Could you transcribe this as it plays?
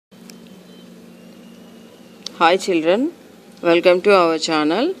Hi children, welcome to our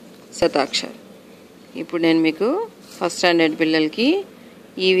channel Satakshar. ఇప్పుడు నేను మీకు ఫస్ట్ స్టాండర్డ్ పిల్లలకి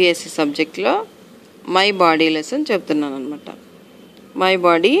EVS సబ్జెక్ట్ లో మై బాడీ లెసన్ చెప్తున్నాను అన్నమాట. మై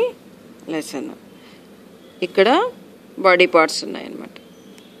బాడీ లెసన్ ఇక్కడ బాడీ పార్ట్స్ ఉన్నాయి అన్నమాట.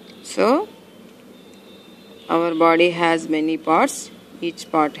 So our body has many parts, each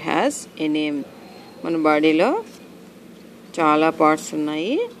part has a name. మన బాడీలో చాలా పార్ట్స్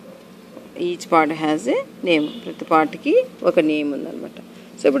ఉన్నాయి. Each part has a name. ప్రతి పార్ట్కి ఒక నేమ్ ఉందన్నమాట.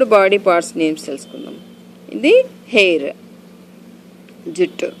 సో ఇప్పుడు బాడీ పార్ట్స్ నేమ్స్ తెలుసుకుందాం. ఇది హెయిర్,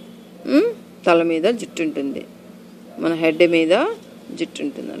 జుట్టు. తల మీద జుట్టు ఉంటుంది, మన హెడ్ మీద జుట్టు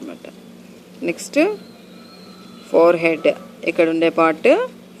ఉంటుంది అనమాట. నెక్స్ట్ ఫోర్ హెడ్, ఇక్కడ ఉండే పార్ట్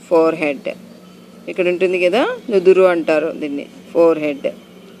ఫోర్ హెడ్. ఇక్కడ ఉంటుంది కదా, నుదురు అంటారు దీన్ని, ఫోర్ హెడ్.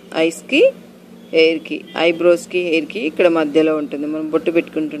 ఐస్కి, హెయిర్కి, ఐబ్రోస్కి, హెయిర్కి ఇక్కడ మధ్యలో ఉంటుంది. మనం బొట్టు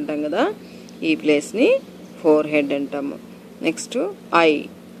పెట్టుకుంటుంటాం కదా, ఈ ప్లేస్ని ఫోర్ హెడ్ అంటాము. నెక్స్ట్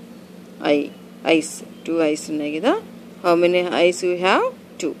ఐస్, టూ ఐస్ ఉన్నాయి కదా. How many ice you have?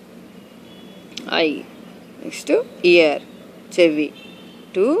 Two I. Next year, చెవి,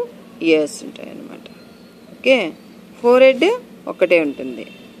 టూ ఇయర్స్ ఉంటాయి అన్నమాట. ఓకే, ఫోర్ హెడ్ ఒకటే ఉంటుంది.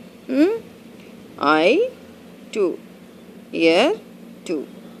 I two, year two.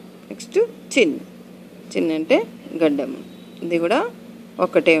 Next చిన్ అంటే గడ్డము, ఇది కూడా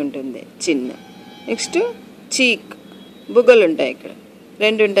ఒకటే ఉంటుంది, చిన్. నెక్స్ట్ చీక్, బుగ్గలు ఉంటాయి, ఇక్కడ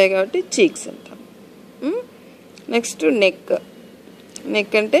రెండు ఉంటాయి కాబట్టి చీక్స్ అంటాం. నెక్స్ట్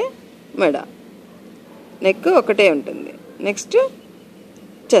నెక్ అంటే మెడ, నెక్ ఒకటే ఉంటుంది. నెక్స్ట్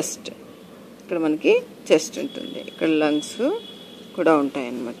చెస్ట్, ఇక్కడ మనకి చెస్ట్ ఉంటుంది, ఇక్కడ లంగ్స్ కూడా ఉంటాయి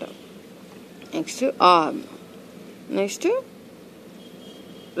అన్నమాట. Next arm. నెక్స్ట్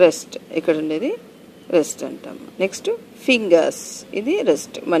రెస్ట్, ఇక్కడ ఉండేది రెస్ట్ అంటాము. నెక్స్ట్ ఫింగర్స్, ఇది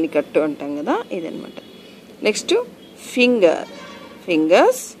రెస్ట్, మణికట్టు అంటాం కదా, ఇదనమాట. నెక్స్ట్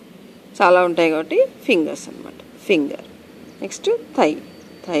ఫింగర్స్ చాలా ఉంటాయి కాబట్టి ఫింగర్స్ అనమాట, ఫింగర్. నెక్స్ట్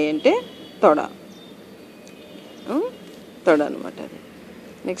థై అంటే తొడ అనమాట అది.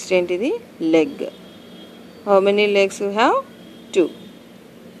 నెక్స్ట్ ఏంటిది? Leg. How many legs you have?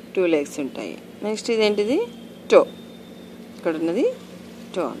 Two legs ఉంటాయి. నెక్స్ట్ ఇదేంటిది? టో, ఇక్కడ ఉన్నది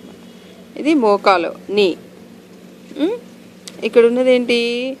టో అన్నమాట. ఇది మోకాలు, నీ. ఇక్కడ ఉన్నది ఏంటి?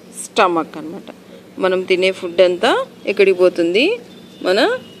 స్టమక్ అన్నమాట. మనం తినే ఫుడ్ అంతా ఎక్కడికి పోతుంది? మన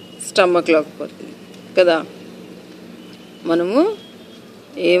స్టమక్లోకి పోతుంది కదా. మనము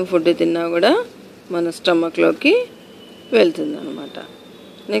ఏం ఫుడ్ తిన్నా కూడా మన స్టమక్లోకి వెళ్తుంది అన్నమాట.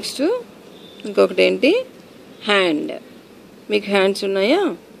 నెక్స్ట్ ఇంకొకటి ఏంటి? హ్యాండ్. మీకు హ్యాండ్స్ ఉన్నాయా?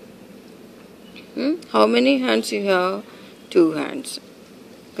 How many hands you have? 2 hands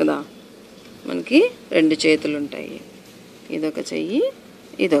కదా. మనకి 2 చేతులు ఉంటాయి, ఇదొక చెయ్యి,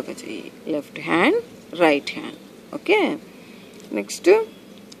 ఇదొక చెయ్యి. Left hand, right hand. Okay. Next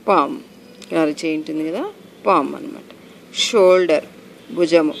palm, అరచేయి ఉంటుంది కదా, పామ్ అనమాట. షోల్డర్,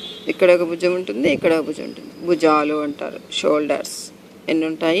 భుజము, ఇక్కడ ఒక భుజం ఉంటుంది, ఇక్కడ ఒక భుజం ఉంటుంది, భుజాలు అంటారు. షోల్డర్స్ ఎన్ని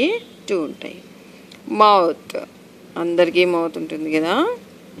ఉంటాయి? 2 ఉంటాయి. మౌత్, అందరికీ మౌత్ ఉంటుంది కదా,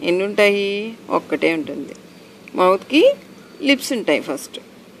 ఎన్ని ఉంటాయి? ఒక్కటే ఉంటుంది. మౌత్కి లిప్స్ ఉంటాయి. ఫస్ట్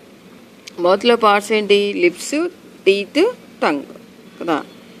మౌత్లో పార్ట్స్ ఏంటి? లిప్స్, టీత్, టంగ్ కదా.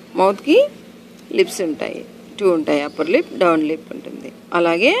 మౌత్కి లిప్స్ ఉంటాయి, 2 ఉంటాయి. అప్పర్ లిప్, డౌన్ లిప్ ఉంటుంది.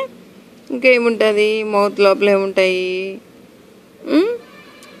 అలాగే ఇంకేముంటుంది? మౌత్ లోపల ఏముంటాయి?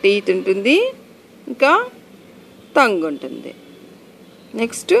 టీత్ ఉంటుంది, ఇంకా టంగ్ ఉంటుంది.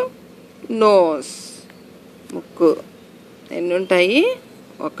 నెక్స్ట్ నోస్, ముక్కు, ఎన్ని ఉంటాయి?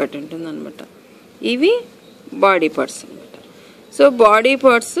 ఒక్కటి ఉంటుంది అనమాట. ఇవి బాడీ పార్ట్స్ అనమాట. సో బాడీ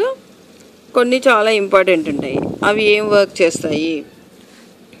పార్ట్స్ కొన్ని చాలా ఇంపార్టెంట్ ఉంటాయి. అవి ఏం వర్క్ చేస్తాయి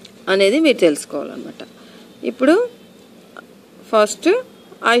అనేది మీరు తెలుసుకోవాలన్నమాట. ఇప్పుడు ఫస్ట్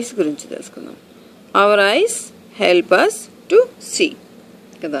ఐస్ గురించి తెలుసుకుందాం. Our eyes help us to see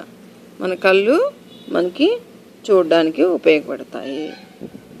కదా. మన కళ్ళు మనకి చూడడానికి ఉపయోగపడతాయి.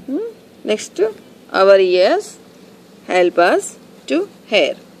 Next hour years help us to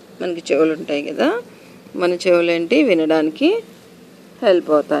hair. మనకి చెవులు ఉంటాయి కదా, మన చెవులు ఏంటి? వినడానికి హెల్ప్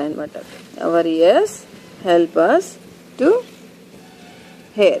అవుతాయి అన్నమాట. Hour years help us to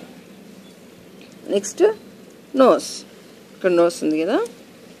hair. Next nose, ఇక్కడ నోస్ ఉంది కదా.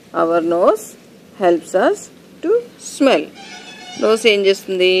 Hour nose helps us to smell. Nose ఏం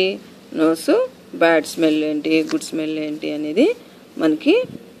చేస్తుంది? నోస్ బ్యాడ్ స్మెల్ ఏంటి, గుడ్ స్మెల్ ఏంటి అనేది మనకి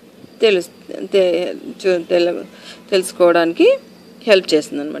తెలుసుకోవడానికి హెల్ప్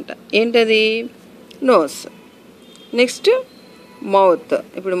చేస్తుంది అనమాట. ఏంటది? నోస్. నెక్స్ట్ మౌత్,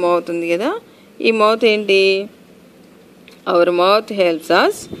 ఇప్పుడు మౌత్ ఉంది కదా, ఈ మౌత్ ఏంటి? Our mouth helps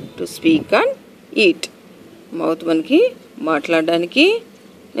us to speak and eat. Mouth మనకి మాట్లాడడానికి,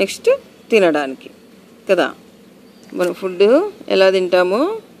 నెక్స్ట్ తినడానికి కదా. మనం ఫుడ్ ఎలా తింటామో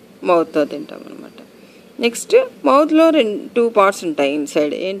మౌత్తో తింటాం అనమాట. నెక్స్ట్ మౌత్లో 2 పార్ట్స్ ఉంటాయి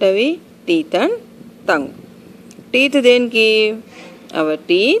ఇన్సైడ్. ఏంటవి? Teeth and tongue. టీత్ దేనికి? Hour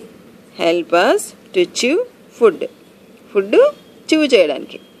teeth help us to chew food. Food chew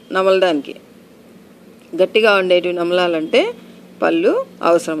చేయడానికి, నమలడానికి. గట్టిగా ఉండేటివి నమలాలంటే పళ్ళు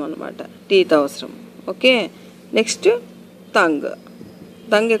అవసరం అన్నమాట, టీత్ అవసరం. ఓకే. Next tongue.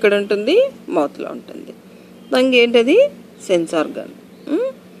 టంగ్ ఎక్కడ ఉంటుంది? మౌత్లో ఉంటుంది. టంగ్ ఏంటది? Sense organ.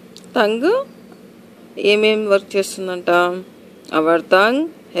 టంగ్ ఏమేమి వర్క్ చేస్తుందంట? Our tongue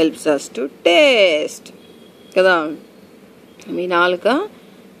helps us to taste కదా. మీ నాలుక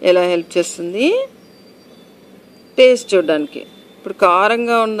ఎలా హెల్ప్ చేస్తుంది? టేస్ట్ చూడడానికి. ఇప్పుడు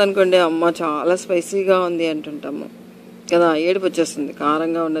కారంగా ఉందనుకోండి, అమ్మ చాలా స్పైసీగా ఉంది అంటుంటాము కదా, ఏడుపు వచ్చేస్తుంది.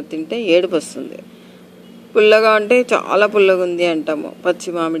 కారంగా ఉన్నది తింటే ఏడుపు వస్తుంది. పుల్లగా ఉంటే చాలా పుల్లగా ఉంది అంటాము. పచ్చి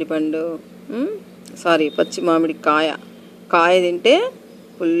మామిడి కాయ తింటే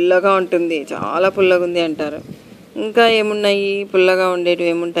పుల్లగా ఉంటుంది, చాలా పుల్లగా ఉంది అంటారు. ఇంకా ఏమున్నాయి పుల్లగా ఉండేటివి?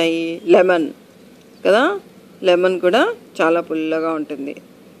 ఏముంటాయి? లెమన్ కదా. లెమన్ కూడా చాలా పుల్లగా ఉంటుంది.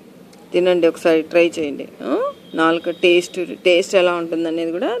 తినండి, ఒకసారి ట్రై చేయండి. నాలుక టేస్ట్ ఎలా ఉంటుంది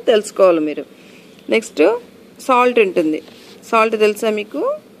అనేది కూడా తెలుసుకోవాలి మీరు. నెక్స్ట్ సాల్ట్ ఉంటుంది. సాల్ట్ తెలుసా మీకు?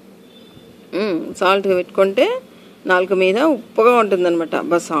 సాల్ట్ పెట్టుకుంటే నాలుక మీద ఉప్పుగా ఉంటుంది అనమాట.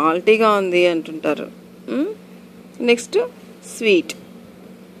 అబ్బా సాల్టీగా ఉంది అంటుంటారు. నెక్స్ట్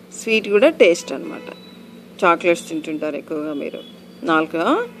స్వీట్ కూడా టేస్ట్ అనమాట. చాక్లెట్స్ తింటుంటారు ఎక్కువగా మీరు. నాలుక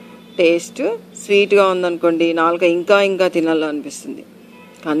టేస్ట్ స్వీట్గా ఉందనుకోండి, నాలుక ఇంకా తినాలనిపిస్తుంది.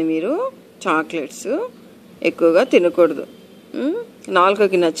 కానీ మీరు చాక్లెట్స్ ఎక్కువగా తినకూడదు.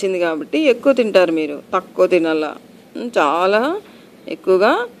 నాలుకకి నచ్చింది కాబట్టి ఎక్కువ తింటారు మీరు, తక్కువ తినాలా. చాలా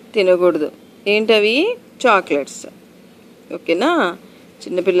ఎక్కువగా తినకూడదు. ఏంటవి? చాక్లెట్స్. ఓకేనా.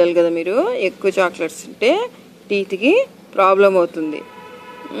 చిన్నపిల్లలు కదా మీరు, ఎక్కువ చాక్లెట్స్ తింటే టీత్కి ప్రాబ్లం అవుతుంది,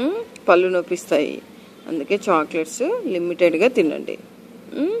 పళ్ళు నొప్పిస్తాయి. అందుకే చాక్లెట్స్ లిమిటెడ్గా తినండి.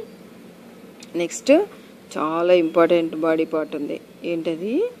 నెక్స్ట్ చాలా ఇంపార్టెంట్ బాడీ పార్ట్ ఉంది.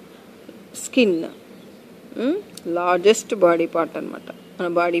 ఏంటది? స్కిన్. లార్జెస్ట్ బాడీ పార్ట్ అనమాట. మన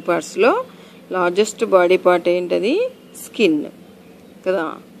బాడీ పార్ట్స్లో లార్జెస్ట్ బాడీ పార్ట్ ఏంటది? స్కిన్ కదా.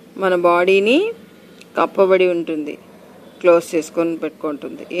 మన బాడీని కప్పబడి ఉంటుంది, క్లోజ్ చేసుకొని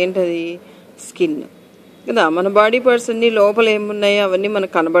పెట్టుకుంటుంది. ఏంటది? స్కిన్ కదా. మన బాడీ పార్ట్స్ అన్ని లోపల ఏమున్నాయో అవన్నీ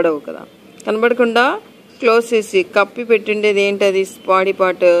మనకు కనబడవు కదా. కనబడకుండా క్లోజ్ చేసి కప్పి పెట్టిండేది ఏంటది? బాడీ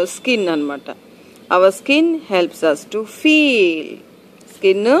పార్ట్ స్కిన్ అనమాట. Our skin helps us to feel.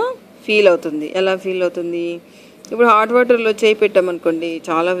 Skin feel అవుతుంది. ఎలా ఫీల్ అవుతుంది? ఇప్పుడు హాట్ వాటర్లో చేయి పెట్టామనుకోండి,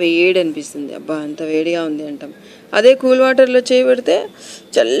 చాలా వేడి అనిపిస్తుంది. అబ్బా ఎంత వేడిగా ఉంది అంటాం. అదే కూల్ వాటర్లో చేయి పెడితే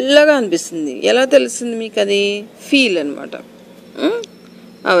చల్లగా అనిపిస్తుంది. ఎలా తెలుస్తుంది మీకు? అది ఫీల్ అనమాట.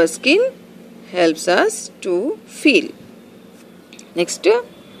 Our skin helps us to feel. Next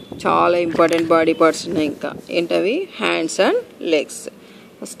చాలా ఇంపార్టెంట్ బాడీ పార్ట్స్ ఉన్నాయి ఇంకా. ఏంటవి? Hands and legs.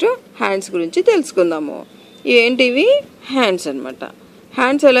 First hands గురించి తెలుసుకుందాము. ఏంటివి? హ్యాండ్స్ అనమాట.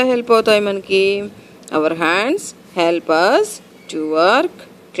 హ్యాండ్స్ ఎలా హెల్ప్ అవుతాయి మనకి? Our hands help us to work,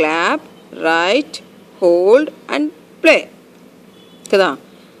 clap, right, hold and play కదా.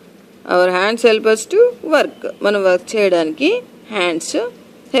 Our hands help us to work. మనం వర్క్ చేయడానికి హ్యాండ్స్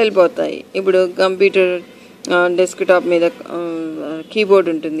హెల్ప్ అవుతాయి. ఇప్పుడు కంప్యూటర్ డెస్క్టాప్ మీద కీబోర్డ్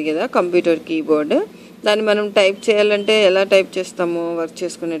ఉంటుంది కదా, కంప్యూటర్ కీబోర్డ్. దాన్ని మనం టైప్ చేయాలంటే ఎలా టైప్ చేస్తాము? వర్క్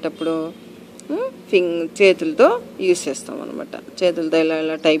చేసుకునేటప్పుడు చేతులతో యూజ్ చేస్తాం అనమాట. చేతులతో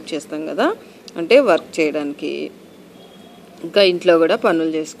ఇలా టైప్ చేస్తాం కదా, అంటే వర్క్ చేయడానికి. ఇంకా ఇంట్లో కూడా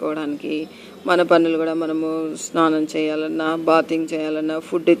పనులు చేసుకోవడానికి, మన పనులు కూడా మనము స్నానం చేయాలన్నా, బాతింగ్ చేయాలన్నా,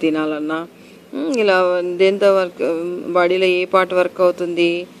 ఫుడ్ తినాలన్నా, ఇలా దేంతో వర్క్, బాడీలో ఏ పార్ట్ వర్క్ అవుతుంది?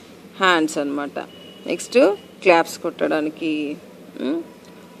 హ్యాండ్స్ అనమాట. నెక్స్ట్ క్లాప్స్ కొట్టడానికి,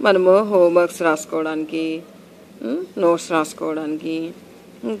 మనము హోంవర్క్స్ రాసుకోవడానికి, నోట్స్ రాసుకోవడానికి,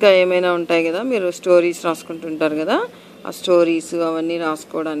 ఇంకా ఏమైనా ఉంటాయి కదా, మీరు స్టోరీస్ రాసుకుంటుంటారు కదా, ఆ స్టోరీస్ అవన్నీ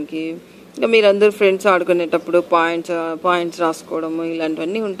రాసుకోవడానికి. ఇంకా మీరందరూ ఫ్రెండ్స్ ఆడుకునేటప్పుడు పాయింట్స్ రాసుకోవడము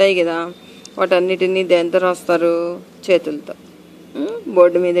ఇలాంటివన్నీ ఉంటాయి కదా, వాటన్నిటినీ దేంతో రాస్తారు? చేతులతో.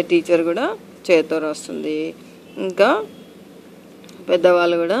 బోర్డు మీద టీచర్ కూడా చేతితో రాస్తుంది. ఇంకా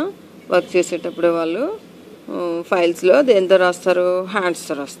పెద్దవాళ్ళు కూడా వర్క్ చేసేటప్పుడు వాళ్ళు ఫైల్స్లో దేంతో రాస్తారు?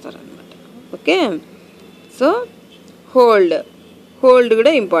 హ్యాండ్స్తో రాస్తారు అనమాట. ఓకే. సో హోల్డ్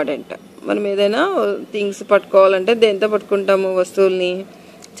కూడా ఇంపార్టెంట్. మనం ఏదైనా థింగ్స్ పట్టుకోవాలంటే దేంతో పట్టుకుంటాము? వస్తువుల్ని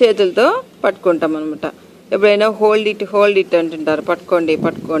చేతులతో పట్టుకుంటాం అనమాట. ఎప్పుడైనా హోల్డ్ ఇట్ అంటుంటారు,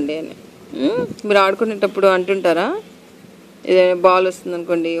 పట్టుకోండి అని. మీరు ఆడుకునేటప్పుడు అంటుంటారా? ఏదైనా బాల్ వస్తుంది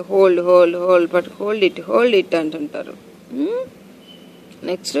అనుకోండి, hold hold hold but hold it అంటుంటారు.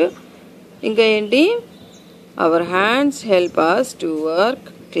 నెక్స్ట్ ఇంకా ఏంటి, our hands help us to work,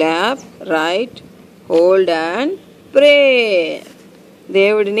 clap, right, hold and pray.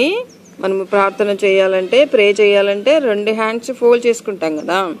 దేవుడిని మనము ప్రార్థన చేయాలంటే, ప్రే చేయాలంటే 2 హ్యాండ్స్ ఫోల్డ్ చేసుకుంటాం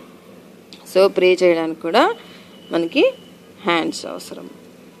కదా. సో ప్రే చేయడానికి కూడా మనకి హ్యాండ్స్ అవసరం.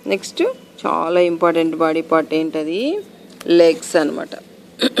 నెక్స్ట్ చాలా ఇంపార్టెంట్ బాడీ పార్ట్ ఏంటది, లెగ్స్ అనమాట.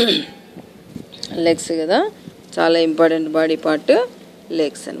 లెగ్స్ కదా, చాలా ఇంపార్టెంట్ బాడీ పార్ట్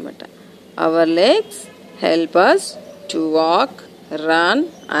లెగ్స్ అనమాట. Our legs help us to walk, run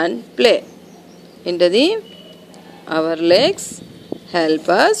and play. ఏంటది, our legs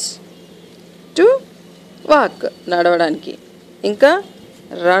help us to walk, నడవడానికి, ఇంకా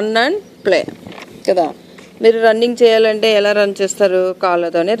రన్ అండ్ ప్లే కదా. మీరు రన్నింగ్ చేయాలంటే ఎలా రన్ చేస్తారు,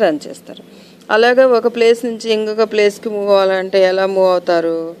 కాళ్ళతోనే రన్ చేస్తారు. అలాగే ఒక ప్లేస్ నుంచి ఇంకొక ప్లేస్కి మూవ్ అవ్వాలంటే ఎలా మూవ్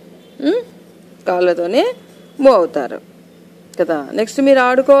అవుతారు, కాళ్ళతోనే మూవ్ అవుతారు కదా. నెక్స్ట్ మీరు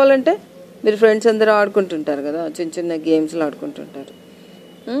ఆడుకోవాలంటే, మీరు ఫ్రెండ్స్ అందరూ ఆడుకుంటుంటారు కదా, చిన్న చిన్న గేమ్స్లు ఆడుకుంటుంటారు.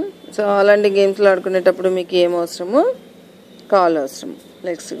 సో అలాంటి గేమ్స్లు ఆడుకునేటప్పుడు మీకు ఏం అవసరము, కాళ్ళు అవసరం,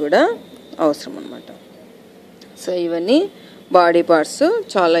 లెగ్స్ కూడా అవసరం అన్నమాట. సో ఇవన్నీ బాడీ పార్ట్స్,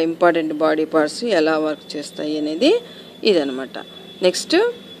 చాలా ఇంపార్టెంట్ బాడీ పార్ట్స్ ఎలా వర్క్ చేస్తాయి అనేది ఇదనమాట. Next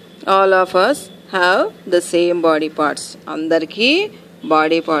all of us have the same body parts. అందరికీ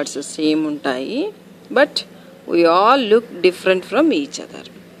బాడీ పార్ట్స్ సేమ్ ఉంటాయి, but we all look different from each other.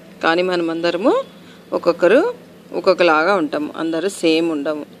 కానీ మనం అందరము ఒక్కొక్కలాగా ఉంటాము, అందరూ సేమ్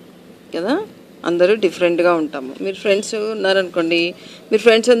ఉండము కదా, అందరూ డిఫరెంట్గా ఉంటాము. మీరు ఫ్రెండ్స్ ఉన్నారనుకోండి, మీరు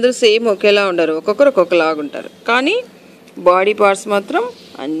ఫ్రెండ్స్ అందరూ సేమ్ ఒకేలా ఉండరు, ఒక్కొక్కరు ఒక్కొక్కలాగా ఉంటారు. కానీ బాడీ పార్ట్స్ మాత్రం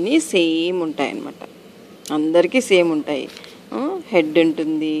అన్నీ సేమ్ ఉంటాయి అన్నమాట, అందరికీ సేమ్ ఉంటాయి. హెడ్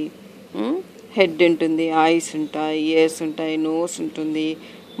ఉంటుంది, ఐస్ ఉంటాయి, ఇయర్స్ ఉంటాయి, నోస్ ఉంటుంది,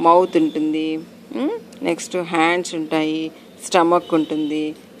 మౌత్ ఉంటుంది, నెక్స్ట్ హ్యాండ్స్ ఉంటాయి, స్టమక్ ఉంటుంది,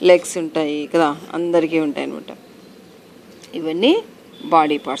 లెగ్స్ ఉంటాయి కదా, అందరికీ ఉంటాయి అన్నమాట. ఇవన్నీ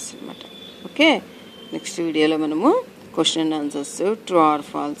బాడీ పార్ట్స్ అన్నమాట. ఓకే, నెక్స్ట్ వీడియోలో మనము question and answers, true or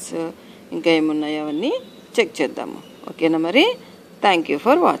falls, ఇంకా ఏమున్నాయో అవన్నీ చెక్ చేద్దాము. ఓకేనా మరి, థ్యాంక్ యూ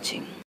ఫర్ వాచింగ్.